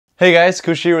Hey guys,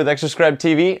 Kush here with Prescribe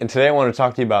TV, and today I want to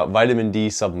talk to you about vitamin D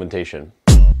supplementation.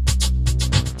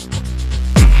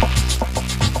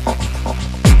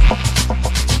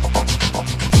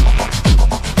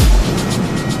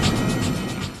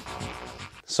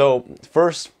 So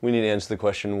first, we need to answer the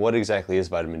question, what exactly is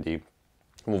vitamin D?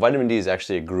 Well, vitamin D is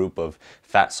actually a group of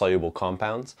fat-soluble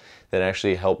compounds that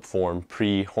actually help form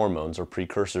pre-hormones or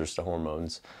precursors to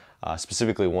hormones,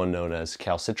 specifically one known as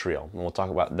calcitriol, and we'll talk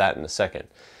about that in a second.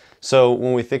 So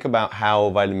when we think about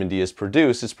how vitamin D is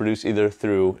produced, it's produced either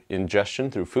through ingestion,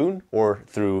 through food, or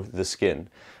through the skin.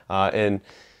 And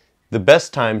the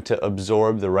best time to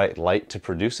absorb the right light to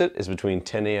produce it is between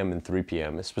 10 a.m. and 3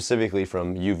 p.m., specifically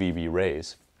from UVB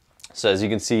rays. So as you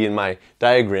can see in my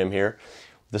diagram here,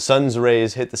 the sun's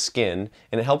rays hit the skin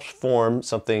and it helps form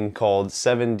something called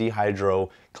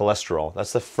 7-dehydrocholesterol.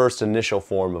 That's the first initial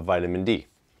form of vitamin D.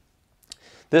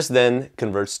 This then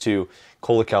converts to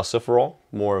cholecalciferol,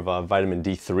 more of a vitamin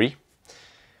D3,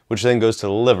 which then goes to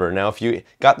the liver. Now if you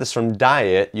got this from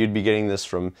diet, you'd be getting this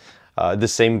from the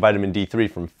same vitamin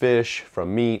D3 from fish,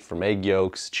 from meat, from egg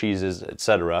yolks, cheeses,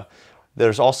 etc.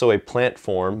 There's also a plant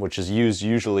form which is used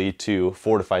usually to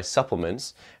fortify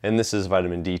supplements, and this is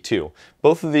vitamin D2.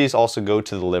 Both of these also go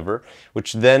to the liver,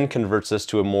 which then converts us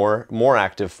to a more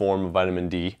active form of vitamin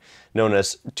D known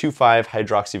as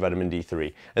 2,5-hydroxyvitamin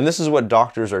D3. And this is what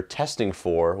doctors are testing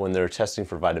for when they're testing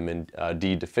for vitamin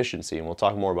D deficiency, and we'll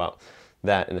talk more about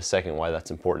that in a second, why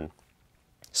that's important.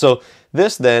 So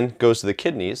this then goes to the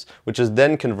kidneys, which is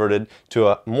then converted to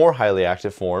a more highly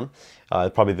active form,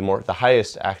 probably the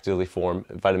highest actively formed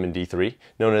vitamin D3,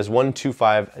 known as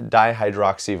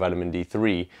 1,2,5-dihydroxyvitamin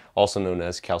D3, also known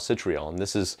as calcitriol. And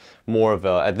this is more of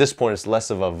a, at this point it's less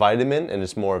of a vitamin and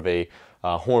it's more of a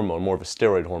hormone, more of a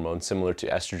steroid hormone, similar to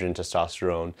estrogen,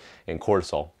 testosterone, and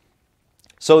cortisol.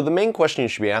 So the main question you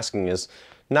should be asking is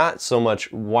not so much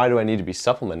why do I need to be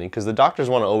supplementing, because the doctors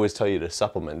want to always tell you to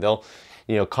supplement. They'll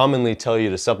commonly tell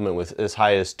you to supplement with as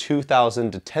high as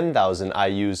 2,000 to 10,000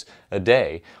 IUs a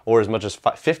day, or as much as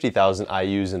 50,000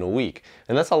 IUs in a week.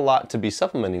 And that's a lot to be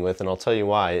supplementing with, and I'll tell you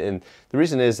why. And the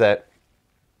reason is that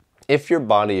if your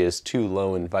body is too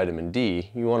low in vitamin D,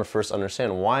 you want to first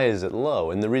understand why is it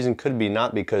low. And the reason could be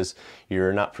not because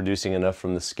you're not producing enough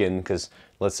from the skin, because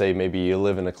let's say maybe you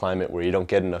live in a climate where you don't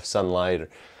get enough sunlight,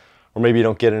 or maybe you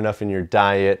don't get enough in your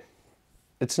diet.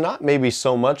 It's not maybe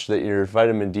so much that your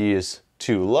vitamin D is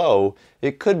too low.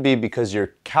 It could be because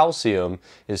your calcium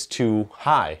is too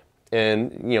high.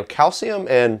 And calcium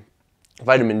and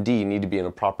vitamin D need to be in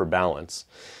a proper balance.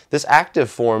 This active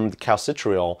form, the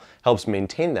calcitriol, helps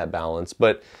maintain that balance,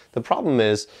 but the problem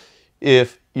is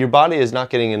if your body is not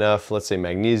getting enough, let's say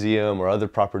magnesium or other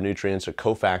proper nutrients or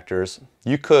cofactors,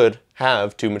 you could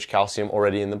have too much calcium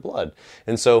already in the blood.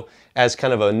 And so as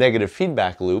kind of a negative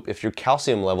feedback loop, if your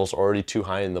calcium levels are already too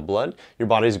high in the blood, your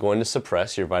body is going to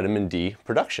suppress your vitamin D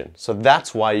production. So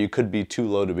that's why you could be too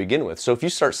low to begin with. So if you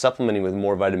start supplementing with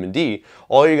more vitamin D,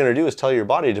 all you're going to do is tell your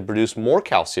body to produce more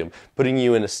calcium, putting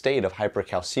you in a state of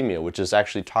hypercalcemia, which is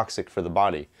actually toxic for the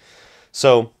body.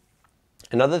 So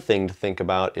another thing to think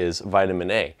about is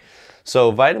vitamin A.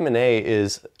 So vitamin A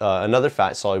is another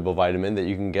fat-soluble vitamin that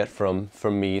you can get from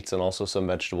meats and also some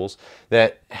vegetables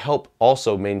that help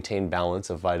also maintain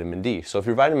balance of vitamin D. So if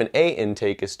your vitamin A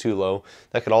intake is too low,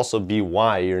 that could also be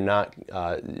why you're not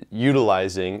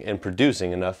utilizing and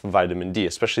producing enough vitamin D,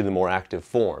 especially the more active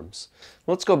forms.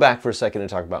 Let's go back for a second and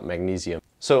talk about magnesium.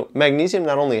 So magnesium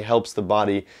not only helps the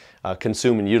body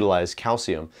consume and utilize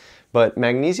calcium, but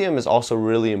magnesium is also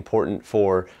really important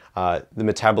for the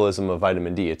metabolism of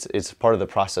vitamin D. It's part of the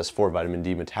process for vitamin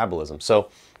D metabolism. So,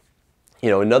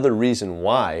 another reason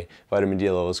why vitamin D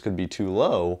levels could be too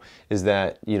low is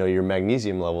that, your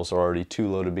magnesium levels are already too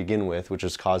low to begin with, which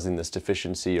is causing this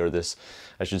deficiency, or this,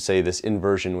 I should say, this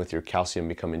inversion with your calcium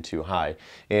becoming too high.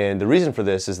 And the reason for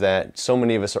this is that so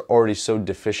many of us are already so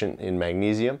deficient in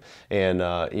magnesium, and,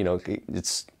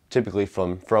 it's typically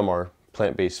from our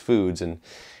plant-based foods, and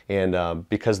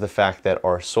because of the fact that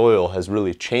our soil has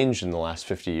really changed in the last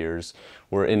 50 years,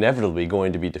 we're inevitably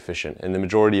going to be deficient, and the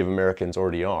majority of Americans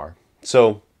already are.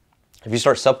 So if you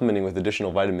start supplementing with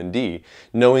additional vitamin D,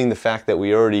 knowing the fact that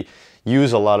we already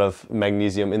use a lot of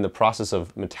magnesium in the process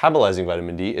of metabolizing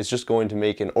vitamin D, it's just going to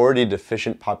make an already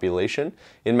deficient population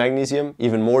in magnesium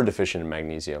even more deficient in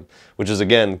magnesium, which is,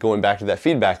 again, going back to that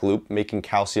feedback loop, making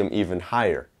calcium even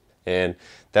higher. And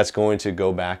that's going to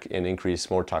go back and increase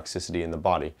more toxicity in the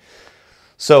body.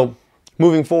 So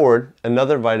moving forward,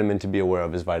 another vitamin to be aware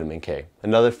of is vitamin K,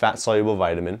 another fat-soluble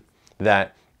vitamin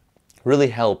that really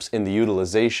helps in the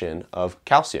utilization of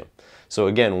calcium. So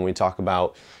again, when we talk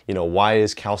about, why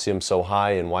is calcium so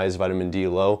high and why is vitamin D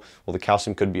low? Well, the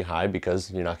calcium could be high because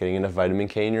you're not getting enough vitamin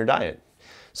K in your diet.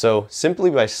 So simply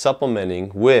by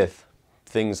supplementing with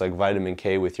things like vitamin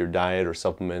K with your diet or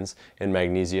supplements and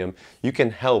magnesium, you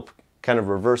can help kind of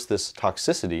reverse this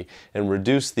toxicity and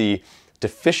reduce the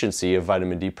deficiency of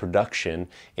vitamin D production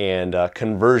and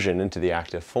conversion into the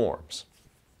active forms.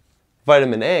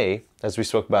 Vitamin A, as we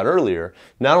spoke about earlier,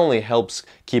 not only helps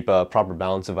keep a proper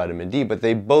balance of vitamin D, but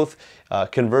they both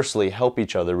conversely help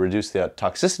each other reduce the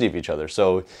toxicity of each other.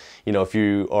 So, if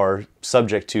you are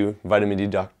subject to vitamin D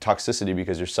toxicity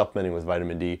because you're supplementing with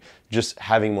vitamin D, just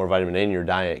having more vitamin A in your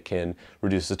diet can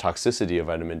reduce the toxicity of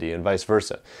vitamin D and vice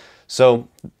versa. So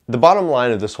the bottom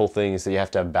line of this whole thing is that you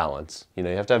have to have balance. You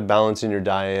have to have balance in your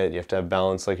diet. You have to have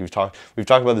balance, like we've talked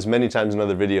about this many times in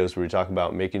other videos where we talk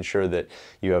about making sure that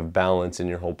you have balance in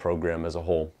your whole program as a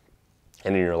whole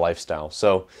and in your lifestyle.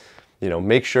 So,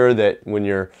 make sure that when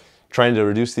you're trying to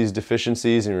reduce these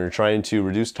deficiencies and you're trying to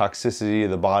reduce toxicity of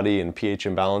the body and pH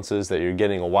imbalances, that you're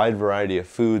getting a wide variety of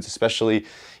foods, especially,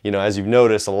 as you've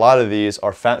noticed, a lot of these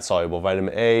are fat soluble.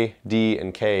 Vitamin A, D,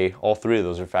 and K, all three of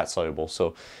those are fat soluble.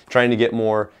 So trying to get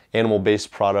more animal-based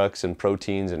products and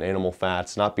proteins and animal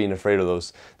fats, not being afraid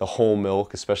of the whole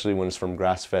milk, especially when it's from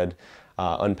grass-fed,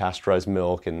 unpasteurized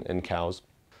milk and cows.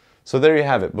 So there you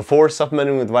have it. Before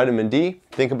supplementing with vitamin D,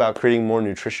 think about creating more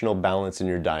nutritional balance in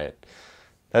your diet.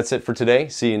 That's it for today.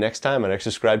 See you next time on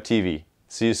Prescribe TV.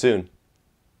 See you soon.